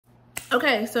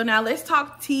Okay, so now let's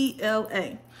talk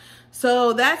TLA.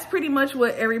 So that's pretty much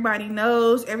what everybody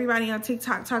knows. Everybody on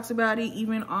TikTok talks about it,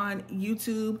 even on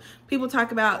YouTube. People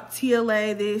talk about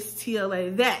TLA this,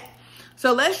 TLA that.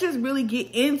 So let's just really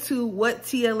get into what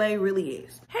TLA really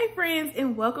is. Hey friends,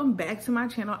 and welcome back to my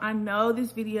channel. I know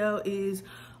this video is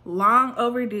long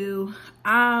overdue.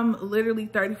 I'm literally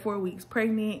 34 weeks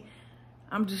pregnant.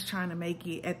 I'm just trying to make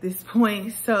it at this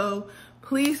point. So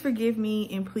please forgive me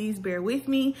and please bear with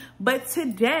me. But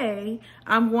today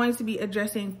I'm going to be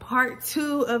addressing part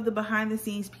 2 of the behind the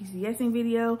scenes PCSing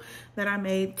video that I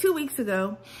made 2 weeks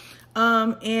ago.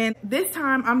 And this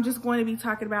time I'm just going to be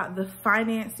talking about the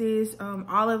finances,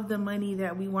 all of the money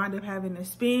that we wind up having to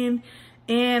spend.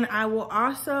 And I will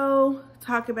also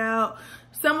talk about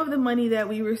some of the money that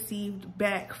we received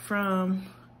back from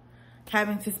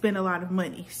having to spend a lot of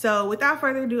money. So without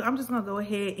further ado, I'm just gonna go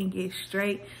ahead and get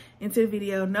straight into the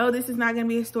video. No, this is not gonna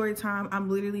be a story time. I'm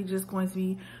literally just going to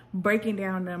be breaking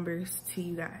down numbers to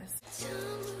you guys.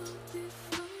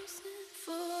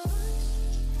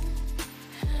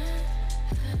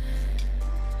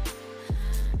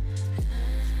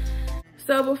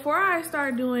 So before I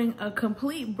start doing a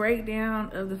complete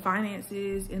breakdown of the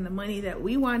finances and the money that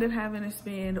we wound up having to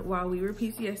spend while we were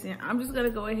PCSing, I'm just gonna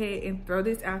go ahead and throw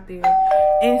this out there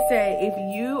and say, if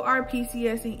you are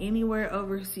PCSing anywhere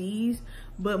overseas,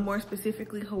 but more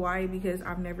specifically Hawaii, because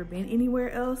I've never been anywhere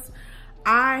else,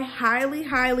 I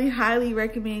highly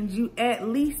recommend you at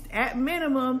least, at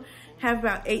minimum, have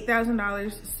about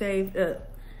 $8,000 saved up.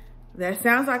 That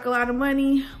sounds like a lot of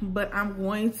money, but I'm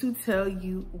going to tell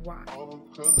you why.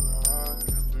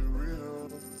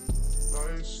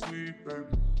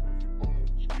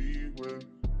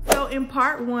 So in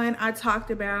part 1, I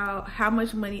talked about how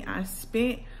much money I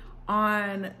spent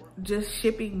on just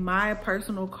shipping my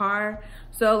personal car.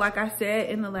 So like I said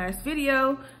in the last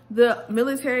video, the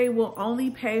military will only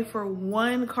pay for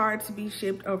one car to be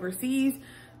shipped overseas.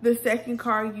 The second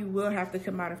car you will have to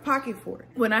come out of pocket for.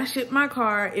 When I shipped my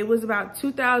car, it was about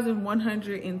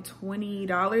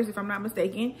 $2,120, if I'm not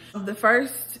mistaken. The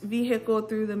first vehicle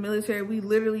through the military, we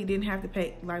literally didn't have to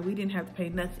pay, we didn't have to pay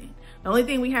nothing. The only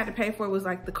thing we had to pay for was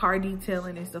like the car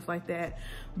detailing and stuff like that.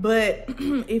 But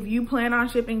if you plan on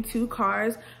shipping 2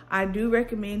 cars, I do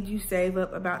recommend you save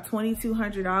up about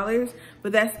 $2,200,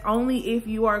 but that's only if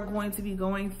you are going to be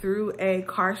going through a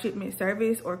car shipment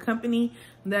service or company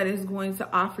that is going to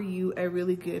offer you a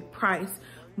really good price.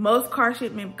 Most car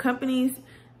shipment companies,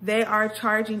 they are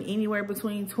charging anywhere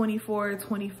between $2,400,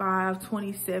 $2,500,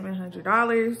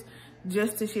 $2,700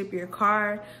 just to ship your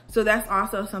car. So that's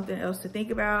also something else to think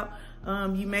about.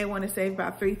 You may want to save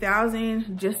about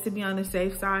 $3,000 just to be on the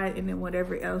safe side, and then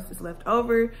whatever else is left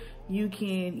over, you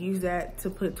can use that to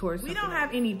put towards something. We don't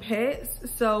have any pets,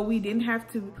 so we didn't have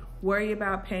to worry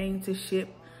about paying to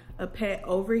ship a pet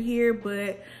over here.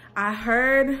 But I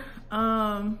heard,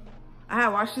 I had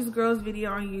watched this girl's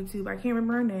video on YouTube. I can't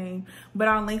remember her name, but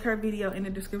I'll link her video in the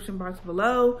description box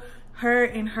below. Her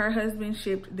and her husband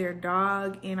shipped their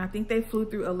dog, and I think they flew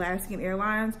through Alaskan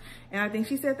Airlines, and I think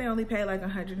she said they only paid like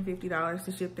 $150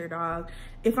 to ship their dog,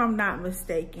 if I'm not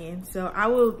mistaken. So I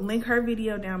will link her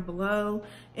video down below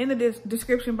in the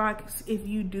description box if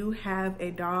you do have a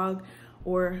dog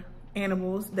or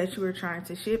animals that you are trying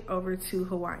to ship over to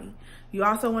Hawaii. You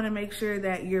also want to make sure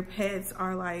that your pets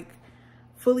are like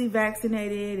fully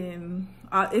vaccinated, and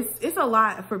it's a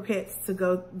lot for pets to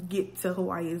go get to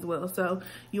Hawaii as well. So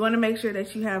you want to make sure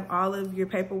that you have all of your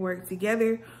paperwork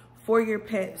together for your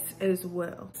pets as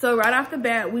well. So right off the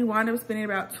bat, we wound up spending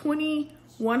about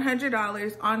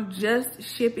 $2,100 on just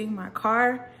shipping my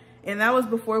car, and that was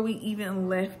before we even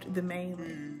left the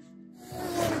mainland.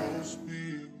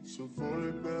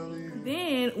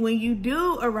 Then when you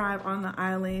do arrive on the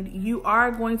island, you are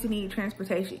going to need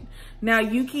transportation. Now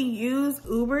you can use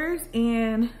Ubers,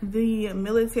 and the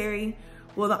military,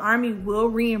 well, the Army will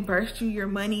reimburse you your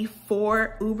money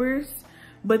for Ubers,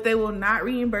 but they will not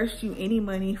reimburse you any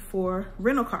money for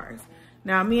rental cars.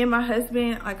 Now me and my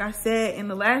husband, like I said in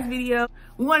the last video,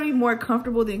 we want to be more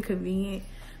comfortable than convenient.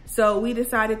 So we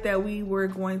decided that we were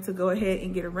going to go ahead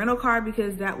and get a rental car,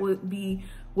 because that would be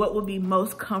what would be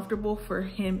most comfortable for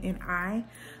him and I,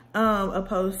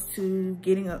 opposed to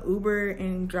getting an Uber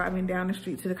and driving down the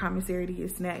street to the commissary to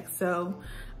get snacks. So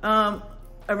a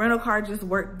rental car just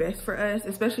worked best for us,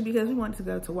 especially because we wanted to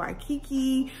go to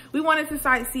Waikiki. We wanted to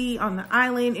sightsee on the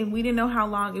island, and we didn't know how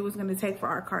long it was going to take for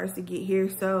our cars to get here.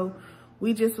 So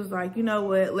we just was like, you know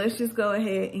what, let's just go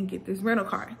ahead and get this rental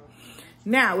car.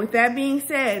 Now, with that being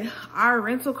said, our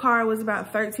rental car was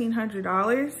about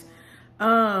 $1,300.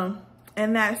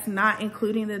 And that's not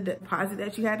including the deposit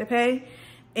that you had to pay.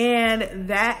 And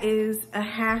that is a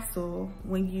hassle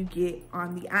when you get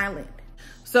on the island.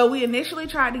 So we initially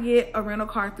tried to get a rental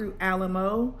car through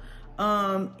Alamo,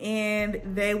 and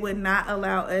they would not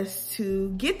allow us to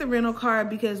get the rental car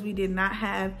because we did not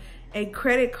have a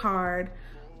credit card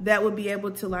that would be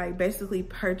able to like basically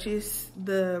purchase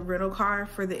the rental car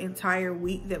for the entire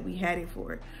week that we had it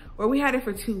for. Or we had it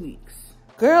for 2 weeks.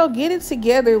 Girl, get it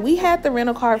together. We had the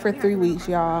rental car for 3 weeks,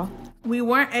 y'all. We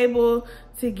weren't able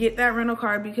to get that rental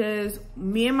car because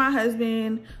me and my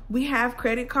husband, we have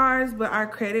credit cards, but our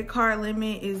credit card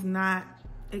limit is not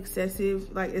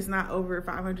excessive. Like, it's not over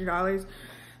 $500.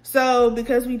 So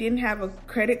because we didn't have a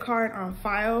credit card on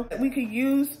file that we could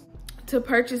use to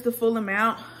purchase the full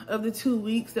amount of the 2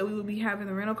 weeks that we would be having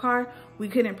the rental car, we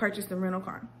couldn't purchase the rental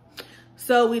car.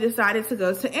 So we decided to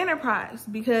go to Enterprise,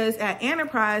 because at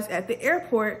Enterprise at the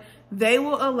airport, they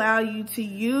will allow you to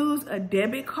use a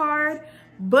debit card,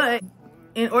 but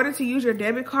in order to use your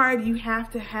debit card, you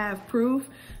have to have proof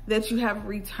that you have a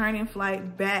returning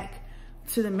flight back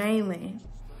to the mainland.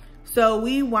 So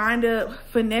we wind up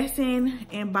finessing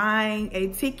and buying a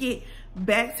ticket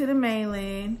back to the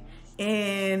mainland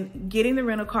and getting the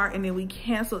rental car, and then we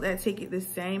canceled that ticket the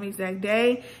same exact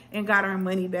day and got our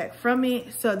money back from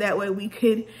it, so that way we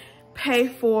could pay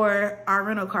for our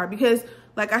rental car. Because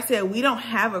like I said, we don't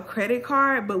have a credit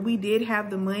card, but we did have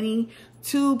the money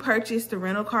to purchase the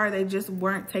rental car. They just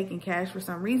weren't taking cash for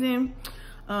some reason,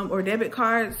 or debit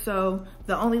cards. So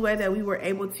the only way that we were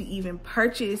able to even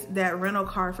purchase that rental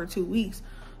car for 2 weeks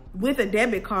with a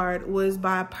debit card was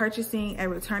by purchasing a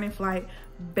returning flight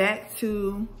back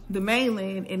to the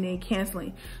mainland and then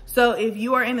canceling. So if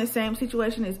you are in the same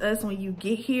situation as us when you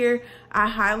get here, I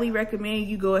highly recommend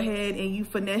you go ahead and you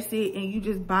finesse it and you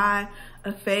just buy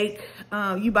a fake,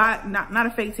 you buy, not a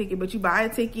fake ticket, but you buy a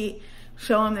ticket,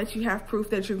 show them that you have proof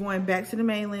that you're going back to the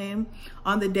mainland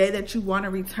on the day that you want to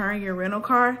return your rental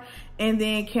car, and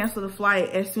then cancel the flight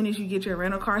as soon as you get your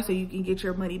rental car so you can get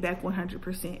your money back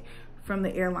 100% from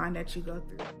the airline that you go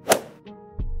through.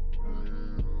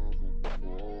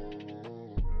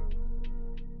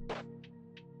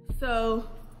 So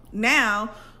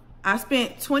now I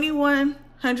spent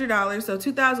 $2,100, so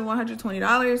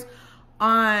 $2,120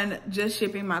 on just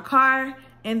shipping my car,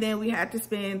 and then we had to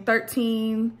spend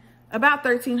about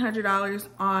 $1,300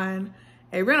 on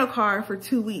a rental car for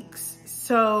 2 weeks.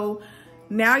 So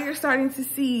now you're starting to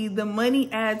see the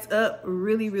money adds up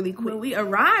really, really quick. When we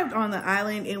arrived on the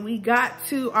island and we got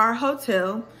to our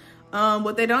hotel,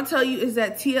 what they don't tell you is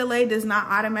that TLA does not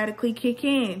automatically kick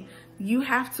in. You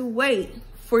have to wait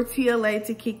for TLA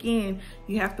to kick in.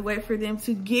 You have to wait for them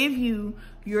to give you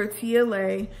your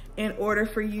TLA in order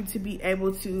for you to be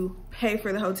able to pay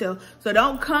for the hotel. So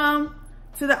don't come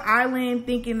to the island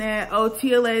thinking that, oh,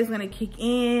 TLA is gonna kick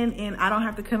in and I don't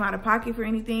have to come out of pocket for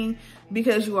anything,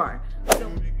 because you are.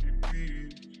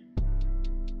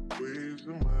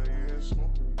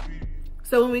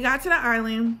 So when we got to the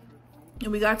island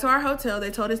and we got to our hotel,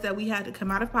 they told us that we had to come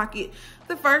out of pocket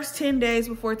the first 10 days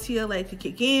before TLA could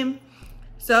kick in.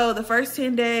 So the first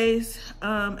 10 days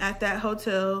at that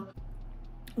hotel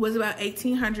was about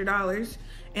 $1,800,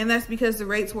 and that's because the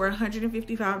rates were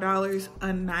 $155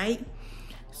 a night.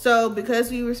 So because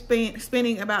we were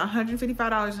spending about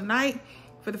 $155 a night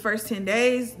for the first 10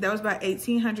 days, that was about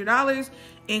 $1,800,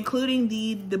 including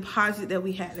the deposit that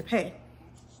we had to pay.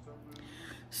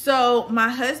 So my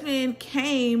husband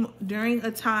came during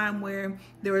a time where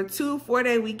there were 2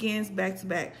 4-day weekends back to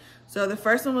back. So the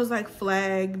first one was like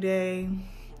Flag Day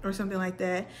or something like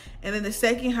that. And then the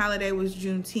second holiday was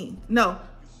Juneteenth. No,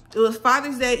 it was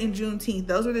Father's Day and Juneteenth.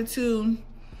 Those were the 2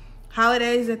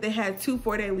 holidays that they had 2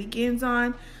 4-day weekends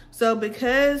on. So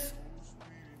because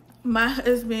my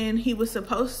husband, he was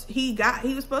supposed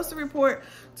to report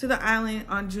to the island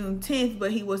on June 10th,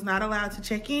 but he was not allowed to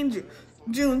check in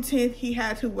June 10th. He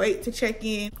had to wait to check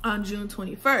in on June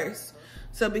 21st.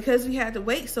 So because we had to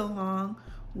wait so long,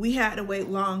 we had to wait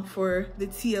long for the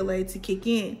TLA to kick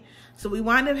in. So we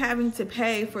wound up having to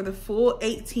pay for the full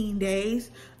 18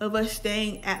 days of us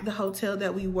staying at the hotel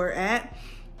that we were at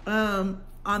on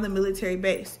the military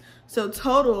base. So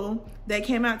total, that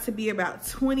came out to be about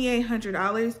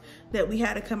 $2,800 that we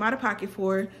had to come out of pocket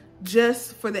for,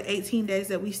 just for the 18 days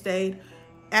that we stayed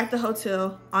at the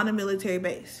hotel on the military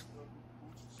base.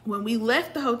 When we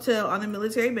left the hotel on the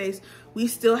military base, we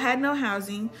still had no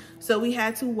housing, so we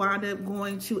had to wind up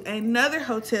going to another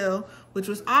hotel, which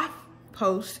was off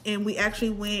post, and we actually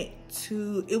went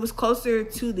to, it was closer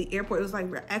to the airport. It was like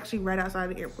actually right outside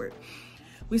the airport.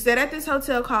 We stayed at this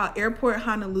hotel called Airport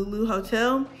Honolulu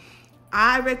Hotel,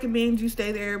 I recommend you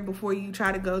stay there before you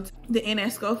try to go to the Inn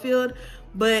at Schofield.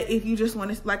 But if you just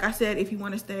want to, like I said, if you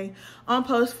want to stay on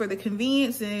post for the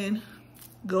convenience, then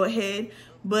go ahead.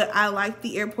 But I like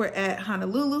the airport at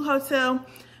Honolulu Hotel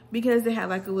because they had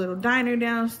like a little diner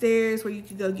downstairs where you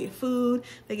could go get food.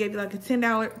 They gave you like a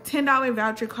 $10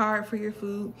 voucher card for your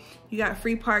food. You got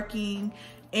free parking,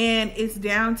 and it's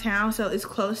downtown, so it's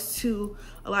close to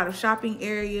a lot of shopping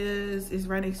areas. It's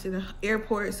right next to the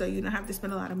airport, so you don't have to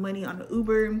spend a lot of money on the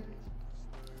Uber.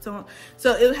 So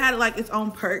it had like its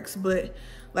own perks, but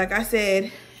like I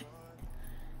said,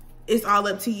 it's all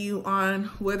up to you on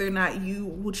whether or not you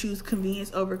will choose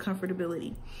convenience over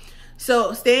comfortability.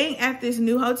 So staying at this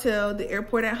new hotel, the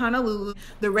airport at Honolulu,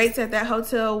 the rates at that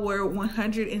hotel were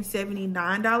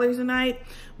 $179 a night,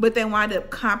 but they wound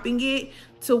up comping it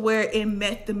to where it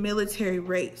met the military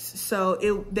rates.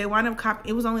 So they wound up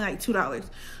it was only like $2.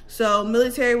 So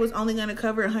military was only gonna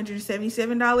cover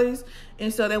 $177.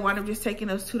 And so they wound up just taking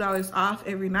those $2 off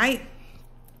every night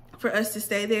for us to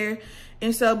stay there.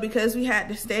 And so because we had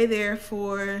to stay there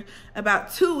for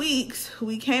about 2 weeks,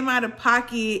 we came out of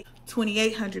pocket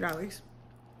 $2,800.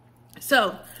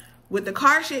 So with the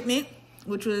car shipment,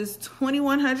 which was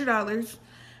 $2,100,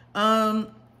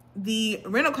 the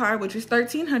rental car, which was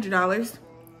 $1,300,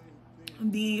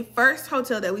 the first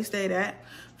hotel that we stayed at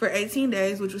for 18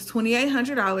 days, which was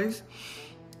 $2,800,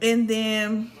 and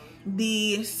then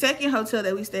the second hotel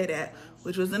that we stayed at,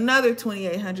 which was another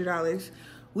 $2,800,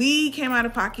 we came out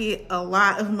of pocket a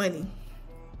lot of money.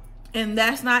 And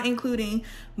that's not including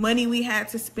money we had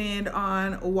to spend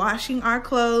on washing our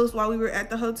clothes while we were at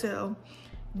the hotel,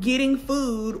 getting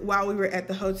food while we were at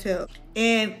the hotel,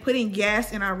 and putting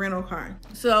gas in our rental car.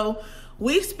 So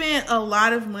we spent a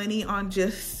lot of money on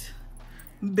just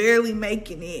barely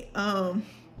making it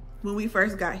when we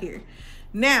first got here.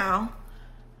 Now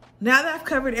that I've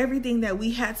covered everything that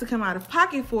we had to come out of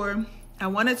pocket for, I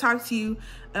want to talk to you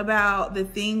about the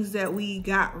things that we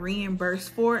got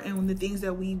reimbursed for and the things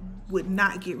that we would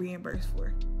not get reimbursed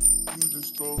for.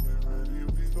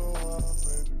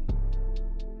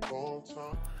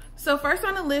 So first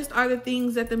on the list are the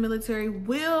things that the military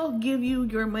will give you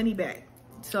your money back.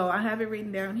 So I have it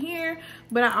written down here,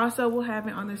 but I also will have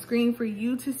it on the screen for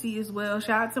you to see as well.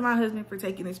 Shout out to my husband for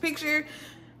taking this picture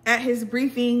at his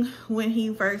briefing when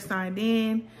he first signed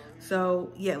in.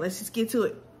 So yeah, let's just get to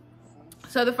it.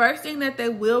 So the first thing that they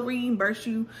will reimburse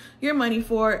you your money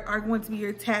for are going to be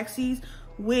your taxis,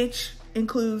 which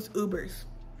includes Ubers.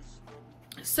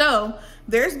 So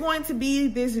there's going to be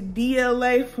this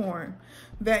DLA form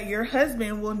that your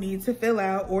husband will need to fill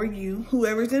out, or you,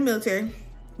 whoever's in the military,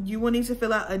 you will need to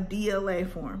fill out a DLA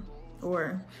form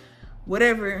or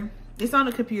whatever. It's on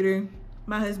the computer.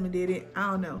 My husband did it.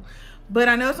 I don't know. But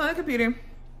I know it's on the computer.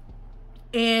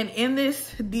 And in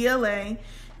this DLA,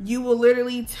 you will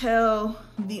literally tell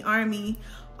the Army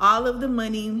all of the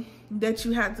money that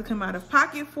you had to come out of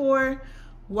pocket for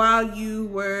while you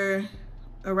were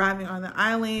arriving on the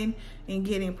island and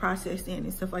getting processed in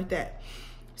and stuff like that.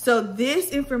 So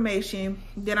this information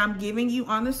that I'm giving you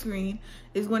on the screen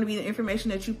is going to be the information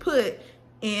that you put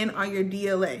in on your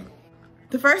DLA.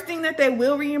 The first thing that they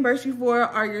will reimburse you for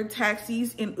are your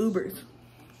taxis and Ubers.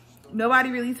 Nobody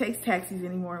really takes taxis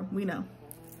anymore, we know.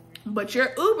 But your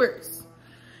Ubers,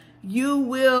 you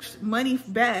will money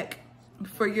back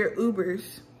for your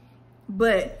Ubers.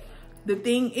 But the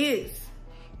thing is,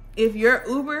 if your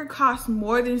Uber costs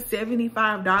more than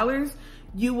 $75,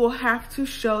 you will have to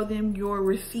show them your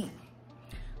receipt.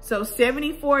 So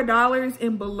 $74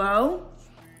 and below,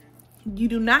 you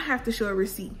do not have to show a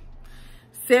receipt.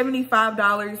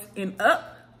 $75 and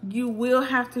up, you will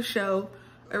have to show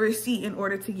a receipt in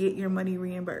order to get your money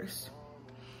reimbursed.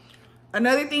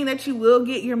 Another thing that you will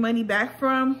get your money back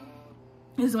from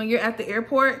is when you're at the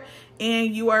airport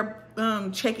and you are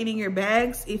checking in your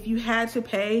bags. If you had to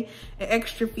pay an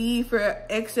extra fee for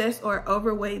excess or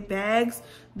overweight bags,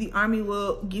 the Army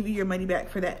will give you your money back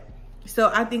for that.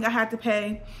 So I think I had to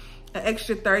pay an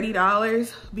extra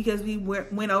 $30 because we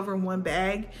went over one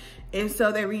bag, and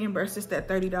so they reimbursed us that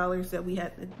 $30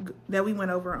 that we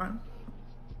went over on.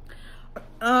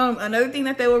 Another thing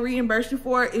that they will reimburse you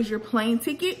for is your plane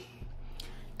ticket.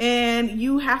 And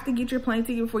you have to get your plane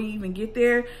ticket before you even get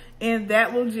there. And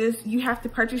that will you have to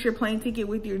purchase your plane ticket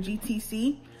with your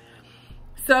GTC.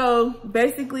 So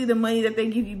basically the money that they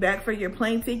give you back for your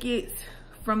plane tickets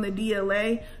from the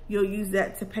DLA, you'll use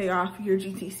that to pay off your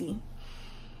GTC.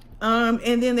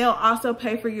 And then they'll also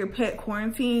pay for your pet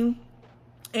quarantine.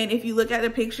 And if you look at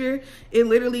the picture, it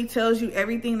literally tells you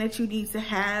everything that you need to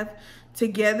have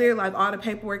together, like all the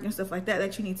paperwork and stuff like that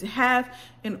that you need to have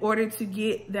in order to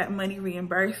get that money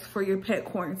reimbursed for your pet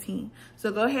quarantine.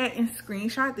 So go ahead and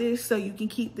screenshot this so you can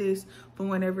keep this for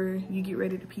whenever you get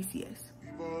ready to PCS.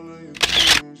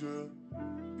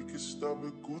 You can stop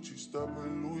at Gucci, stop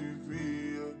at Louis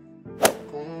V.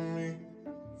 Come with me,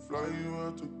 fly you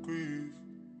out to grief,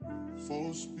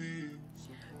 full speed.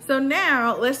 So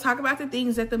now let's talk about the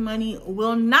things that the money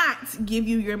will not give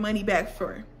you your money back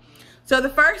for. So the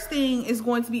first thing is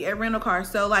going to be a rental car.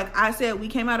 So like I said, we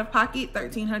came out of pocket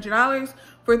 $1,300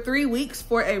 for 3 weeks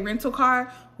for a rental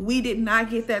car. We did not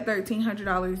get that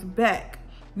 $1,300 back.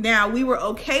 Now, we were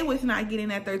okay with not getting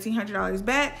that $1,300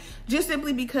 back, just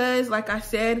simply because, like I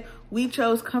said, we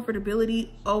chose comfortability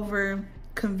over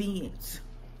convenience.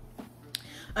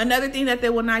 Another thing that they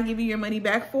will not give you your money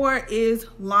back for is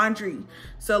laundry.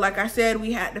 So like I said,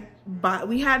 we had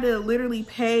to literally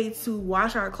pay to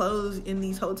wash our clothes in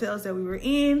these hotels that we were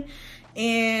in,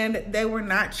 and they were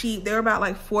not cheap. They were about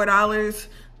like $4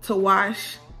 to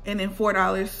wash and then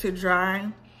 $4 to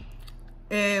dry.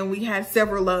 And we had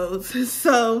several loads.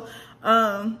 So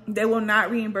they will not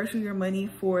reimburse you your money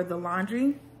for the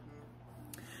laundry.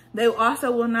 They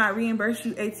also will not reimburse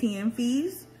you ATM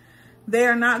fees. They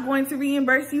are not going to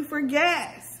reimburse you for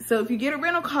gas. So if you get a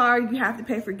rental car, you have to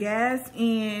pay for gas,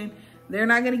 and they're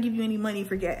not going to give you any money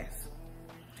for gas.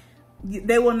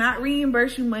 They will not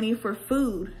reimburse you money for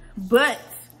food, but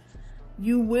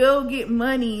you will get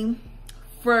money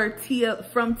from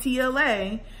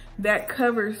TLA that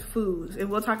covers foods, and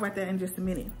we'll talk about that in just a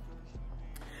minute.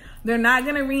 They're not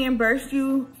going to reimburse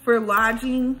you for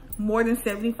lodging more than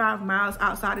 75 miles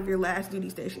outside of your last duty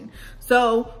station.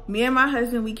 So me and my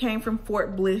husband, we came from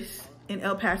Fort Bliss in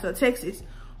El Paso, Texas.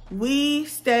 We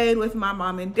stayed with my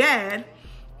mom and dad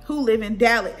who live in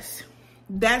Dallas.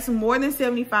 That's more than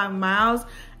 75 miles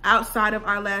outside of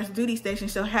our last duty station.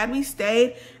 So had we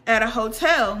stayed at a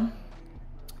hotel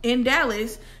in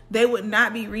Dallas, they would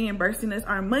not be reimbursing us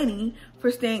our money for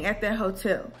staying at that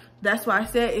hotel. That's why I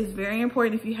said it's very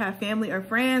important if you have family or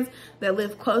friends that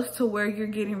live close to where you're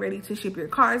getting ready to ship your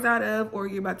cars out of, or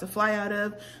you're about to fly out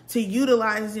of, to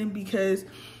utilize them, because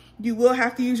you will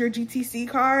have to use your GTC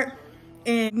card.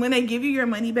 And when they give you your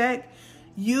money back,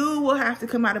 you will have to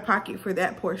come out of pocket for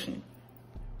that portion.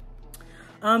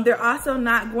 They're also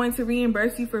not going to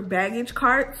reimburse you for baggage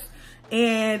carts.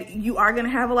 And you are going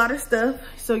to have a lot of stuff,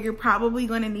 so you're probably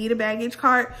going to need a baggage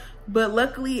cart. But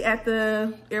luckily at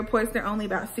the airports, they're only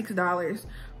about $6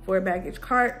 for a baggage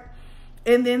cart.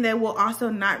 And then they will also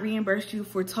not reimburse you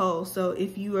for tolls. So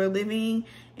if you are living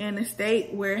in a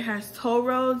state where it has toll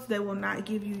roads, they will not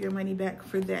give you your money back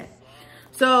for that.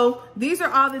 So these are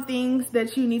all the things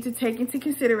that you need to take into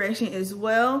consideration as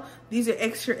well. These are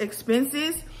extra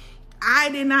expenses.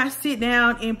 I did not sit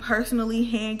down and personally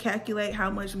hand calculate how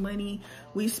much money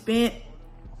we spent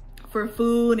for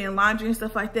food and laundry and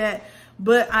stuff like that.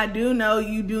 But I do know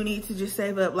you do need to just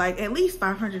save up like at least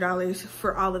 $500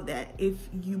 for all of that if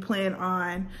you plan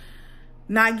on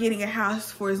not getting a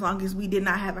house for as long as we did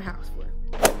not have a house for it.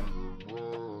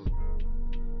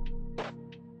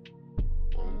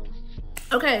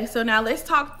 Okay, so now let's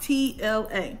talk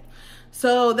TLA.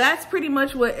 So that's pretty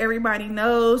much what everybody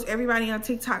knows. Everybody on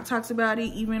TikTok talks about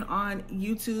it, even on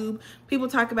YouTube. People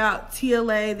talk about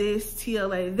TLA this,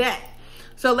 TLA that.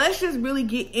 So let's just really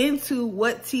get into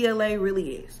what TLA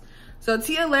really is. So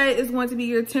TLA is going to be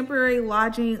your temporary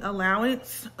lodging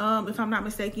allowance. If I'm not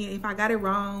mistaken, if I got it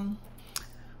wrong,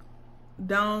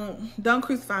 don't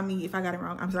crucify me if I got it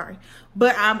wrong. I'm sorry.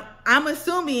 But I'm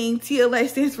assuming TLA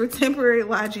stands for temporary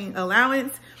lodging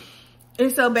allowance.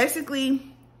 And so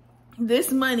basically,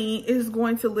 this money is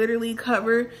going to literally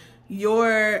cover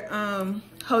your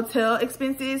hotel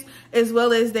expenses, as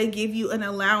well as they give you an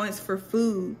allowance for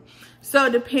food.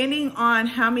 So depending on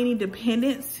how many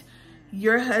dependents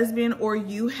your husband or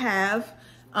you have,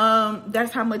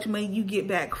 that's how much money you get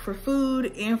back for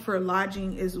food and for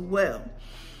lodging as well.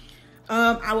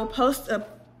 I will post a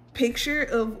picture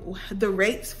of the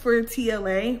rates for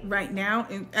TLA right now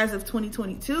as of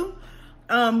 2022.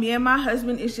 Me and my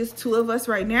husband, it's just two of us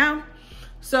right now.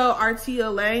 So our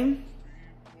TLA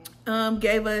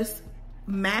gave us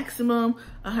maximum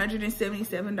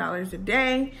 $177 a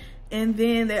day. And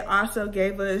then they also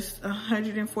gave us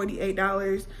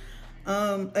 $148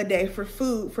 a day for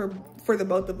food for the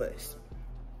both of us.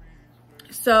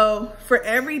 So for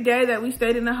every day that we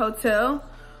stayed in the hotel,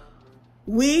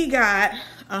 we got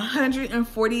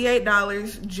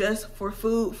 $148 just for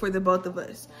food for the both of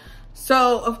us.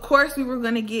 So of course we were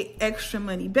going to get extra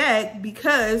money back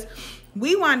because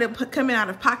we wound up coming out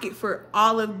of pocket for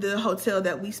all of the hotel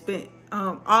that we spent,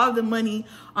 all of the money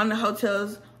on the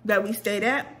hotels that we stayed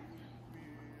at.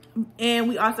 And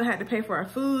we also had to pay for our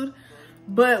food,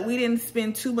 but we didn't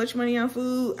spend too much money on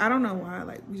food. I don't know why,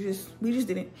 like we just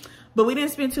didn't. But we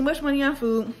didn't spend too much money on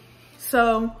food.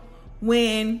 So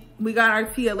when we got our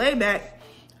TLA back,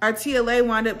 our TLA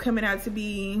wound up coming out to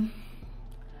be,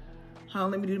 hold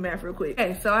on, let me do the math real quick.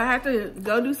 Okay, so I have to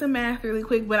go do some math really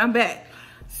quick, but I'm back.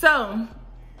 So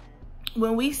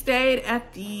when we stayed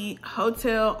at the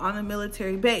hotel on the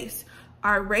military base,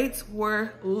 our rates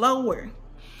were lower.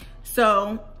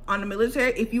 So on the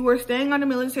military, if you were staying on the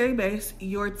military base,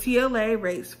 your TLA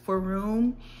rates for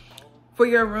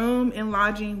your room and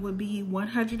lodging would be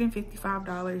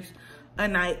 $155 a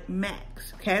night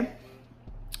max, okay?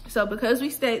 So because we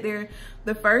stayed there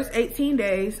the first 18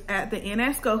 days at the Inn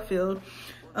at Schofield,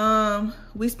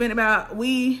 we spent about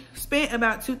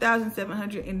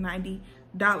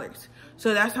 $2,790.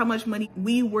 So that's how much money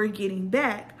we were getting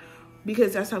back,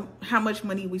 because that's how much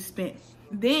money we spent.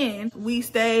 Then we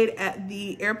stayed at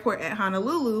the airport at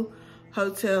Honolulu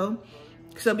hotel.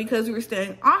 So because we were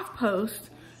staying off post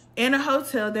in a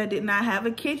hotel that did not have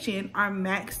a kitchen, our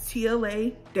max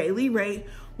TLA daily rate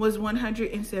was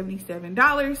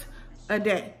 $177 a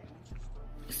day.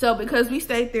 So because we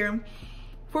stayed there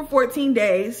for 14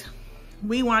 days,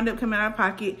 we wound up coming out of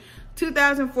pocket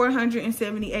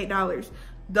 $2,478.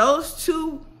 Those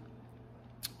two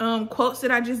quotes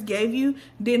that I just gave you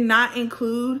did not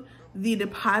include the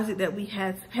deposit that we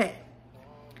had to pay.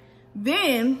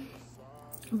 Then,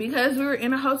 because we were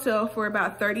in a hotel for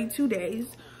about 32 days,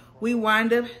 we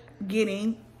wound up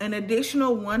getting an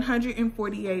additional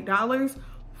 $148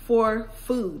 for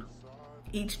food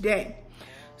each day.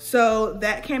 So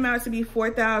that came out to be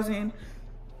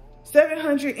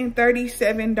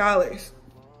 $4,737.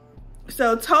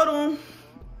 So total,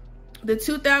 the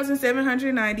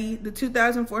 $2,790, the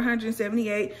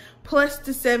 $2,478 plus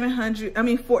the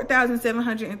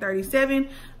 $4,737.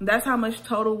 That's how much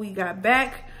total we got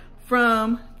back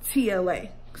from TLA.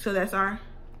 So that's our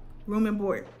room and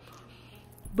board.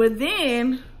 But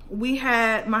then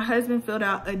my husband filled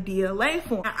out a DLA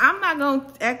form. I'm not gonna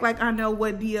act like I know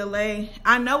what DLA,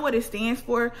 I know what it stands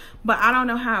for, but I don't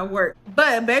know how it works.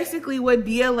 But basically what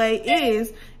DLA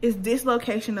is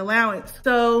dislocation allowance.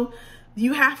 So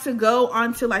you have to go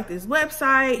onto like this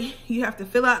website, you have to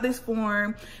fill out this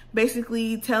form,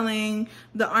 basically telling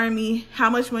the Army how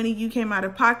much money you came out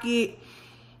of pocket.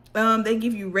 They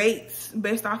give you rates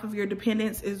based off of your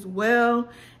dependents as well.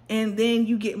 And then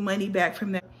you get money back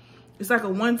from that. It's like a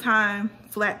one-time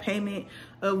flat payment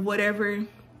of whatever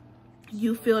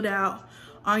you filled out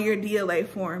on your DLA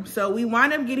form. So we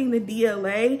wound up getting the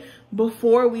DLA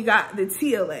before we got the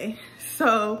TLA.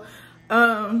 So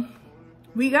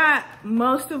we got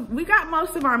most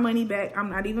of our money back, I'm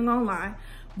not even gonna lie,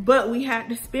 but we had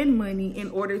to spend money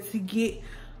in order to get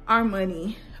our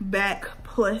money back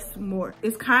plus more.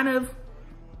 It's kind of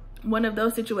one of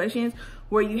those situations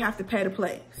where you have to pay to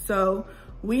play. So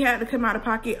we had to come out of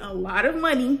pocket a lot of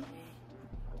money,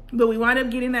 but we wound up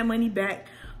getting that money back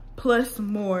plus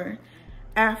more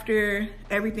after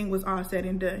everything was all said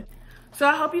and done. So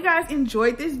I hope you guys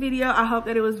enjoyed this video. I hope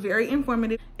that it was very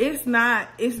informative. It's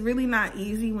really not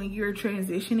easy when you're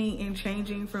transitioning and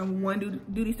changing from one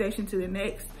duty station to the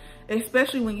next,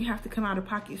 especially when you have to come out of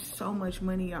pocket so much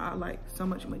money, y'all, like so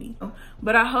much money.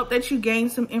 But I hope that you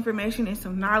gained some information and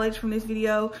some knowledge from this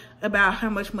video about how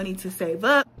much money to save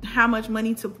up, how much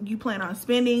money you plan on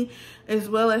spending, as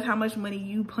well as how much money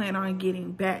you plan on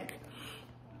getting back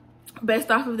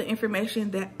based off of the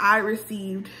information that I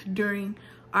received during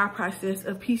our process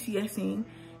of PCSing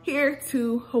here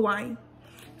to Hawaii.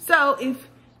 So if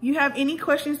you have any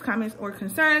questions, comments, or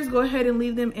concerns, go ahead and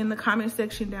leave them in the comment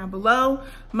section down below.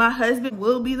 My husband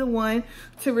will be the one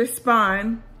to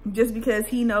respond just because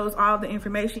he knows all the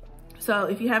information. So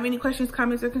if you have any questions,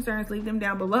 comments, or concerns, leave them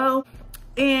down below.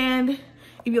 And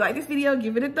if you like this video,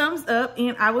 give it a thumbs up,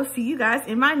 and I will see you guys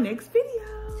in my next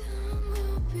video.